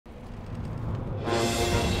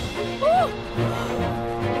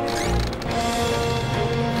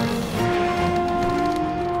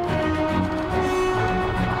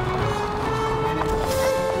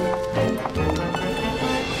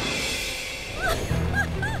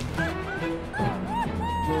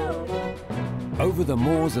Over the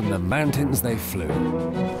moors and the mountains they flew.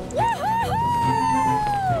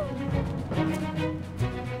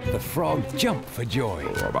 The frog jumped for joy.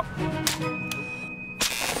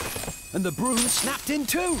 And the broom snapped in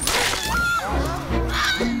two.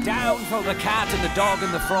 Down fell the cat and the dog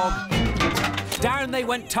and the frog. Down they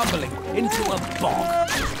went tumbling into a bog.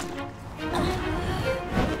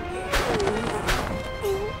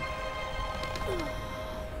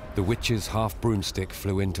 The witch's half-broomstick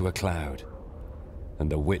flew into a cloud,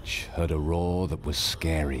 and the witch heard a roar that was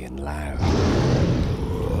scary and loud.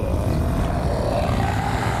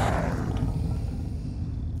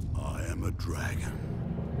 I am a dragon,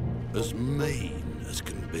 as mean as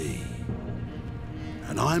can be.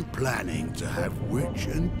 And I'm planning to have witch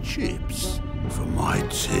and chips for my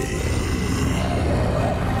tea.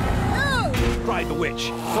 No! Cried the witch,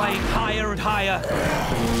 flying higher and higher.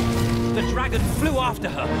 The dragon flew after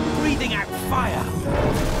her, breathing out fire.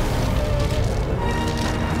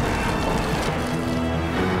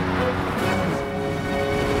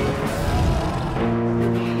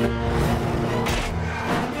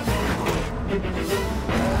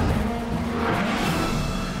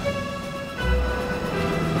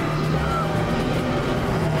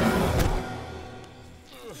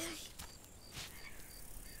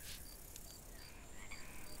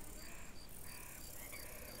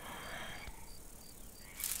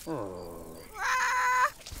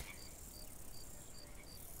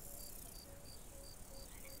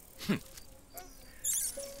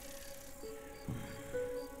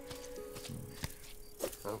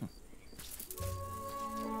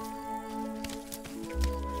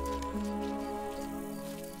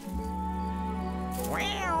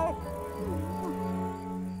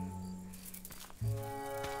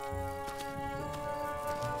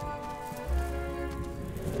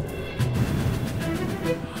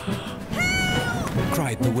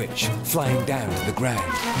 Cried the witch, flying down to the ground.